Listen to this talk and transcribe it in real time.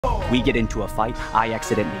we get into a fight, I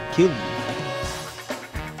accidentally kill you.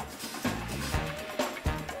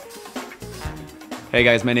 Hey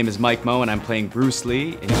guys, my name is Mike Moh and I'm playing Bruce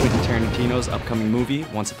Lee in Quentin Tarantino's upcoming movie,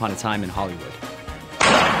 Once Upon a Time in Hollywood.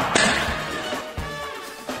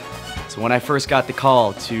 So when I first got the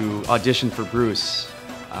call to audition for Bruce,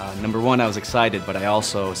 number one, I was excited, but I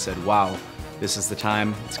also said, wow, this is the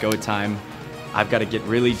time, it's go time. I've got to get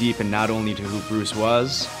really deep in not only to who Bruce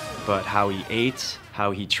was, but how he ate,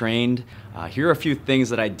 how he trained. Here are a few things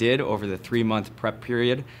that I did over the 3-month prep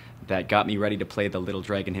period that got me ready to play the little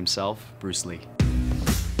dragon himself, Bruce Lee.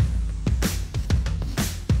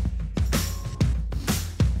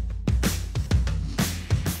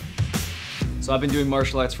 So I've been doing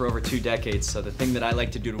martial arts for over 2 decades, so the thing that I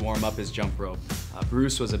like to do to warm up is jump rope.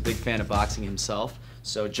 Bruce was a big fan of boxing himself,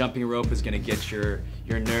 so jumping rope is going to get your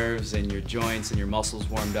nerves and your joints and your muscles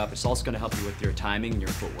warmed up. It's also going to help you with your timing and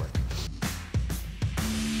your footwork.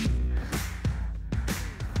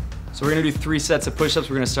 So we're going to do 3 sets of push-ups.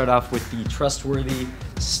 We're going to start off with the trustworthy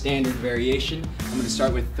standard variation. I'm going to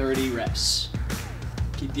start with 30 reps.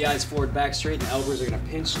 Keep the eyes forward, back straight, and elbows are going to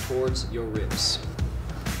pinch towards your ribs.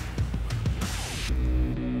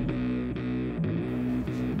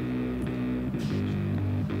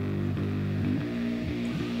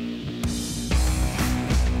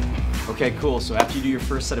 Okay, cool. So after you do your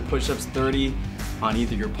first set of push-ups, 30 on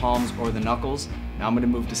either your palms or the knuckles. Now I'm going to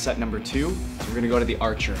move to set number 2. So we're going to go to the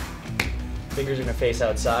archer. Fingers are going to face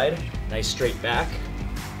outside, nice straight back.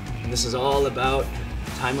 And this is all about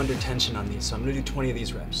time under tension on these. So I'm going to do 20 of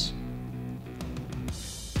these reps.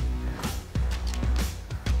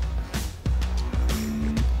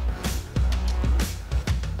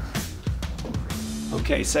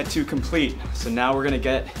 Okay, set 2 complete. So now we're gonna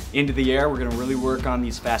get into the air. We're gonna really work on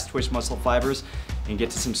these fast twitch muscle fibers and get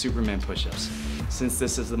to some Superman push-ups. Since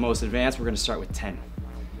this is the most advanced, we're gonna start with 10.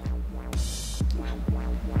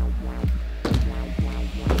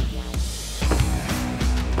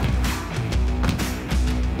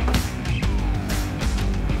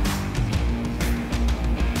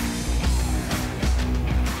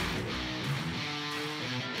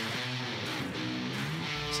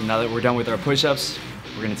 So now that we're done with our push-ups,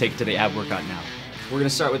 we're gonna take it to the ab workout now. We're gonna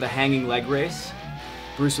start with a hanging leg raise.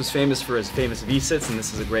 Bruce was famous for his famous V-sits, and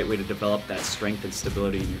this is a great way to develop that strength and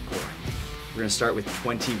stability in your core. We're gonna start with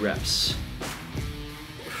 20 reps.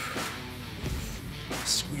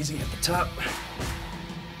 Squeezing at the top.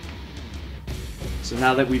 So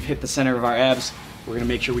now that we've hit the center of our abs, we're gonna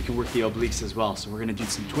make sure we can work the obliques as well. So we're gonna do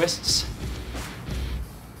some twists.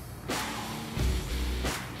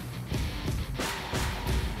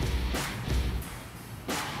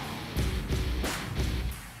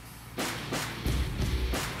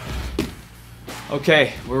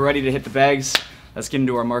 Okay, we're ready to hit the bags. Let's get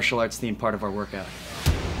into our martial arts themed part of our workout.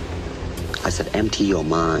 I said empty your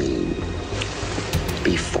mind.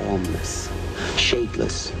 Be formless,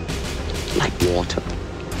 shapeless, like water.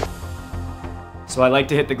 So I like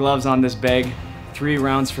to hit the gloves on this bag, 3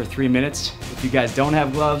 rounds for 3 minutes. If you guys don't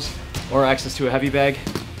have gloves or access to a heavy bag,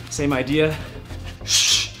 same idea.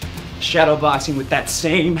 Shadow boxing with that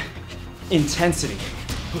same intensity.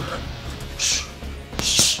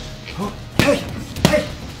 Hey! Hey!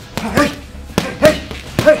 Hey! Hey!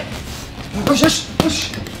 Hey! Push!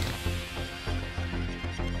 Push!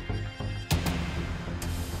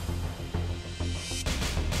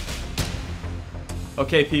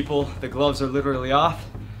 Okay, people, the gloves are literally off.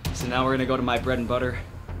 So now we're gonna go to my bread and butter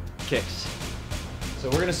kicks. So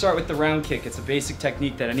we're gonna start with the round kick. It's a basic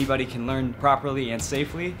technique that anybody can learn properly and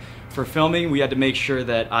safely. For filming, we had to make sure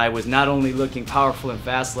that I was not only looking powerful and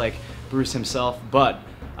fast like Bruce himself, but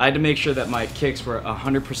I had to make sure that my kicks were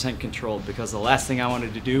 100% controlled, because the last thing I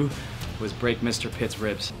wanted to do was break Mr. Pitt's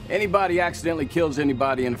ribs. Anybody accidentally kills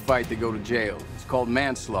anybody in a fight, they go to jail. It's called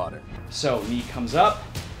manslaughter. So knee comes up,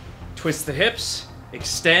 twist the hips,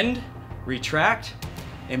 extend, retract,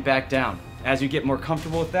 and back down. As you get more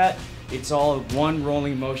comfortable with that, it's all one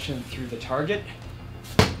rolling motion through the target.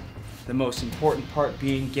 The most important part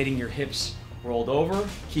being getting your hips rolled over,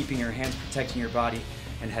 keeping your hands protecting your body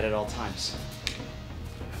and head at all times.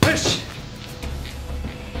 Push!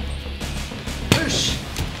 Push!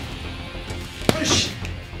 Push! Push!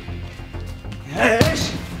 Hey!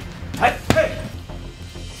 Hey!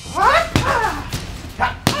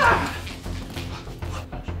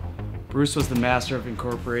 Bruce was the master of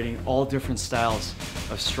incorporating all different styles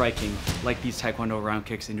of striking, like these Taekwondo round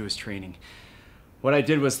kicks, into his training. What I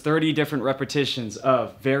did was 30 different repetitions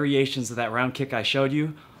of variations of that round kick I showed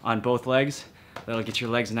you on both legs. That'll get your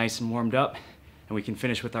legs nice and warmed up, and we can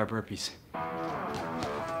finish with our burpees.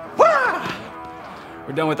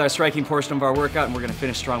 We're done with our striking portion of our workout and we're gonna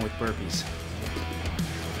finish strong with burpees.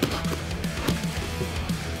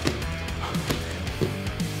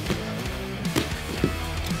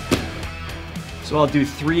 So I'll do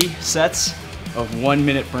 3 sets of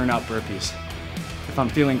 1-minute burnout burpees. If I'm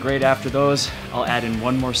feeling great after those, I'll add in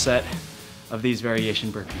 1 more set of these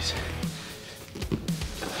variation burpees.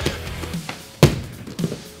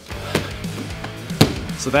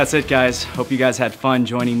 So that's it, guys. Hope you guys had fun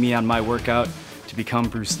joining me on my workout to become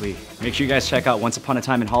Bruce Lee. Make sure you guys check out Once Upon a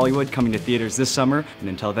Time in Hollywood, coming to theaters this summer. And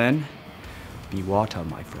until then, be water,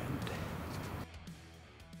 my friend.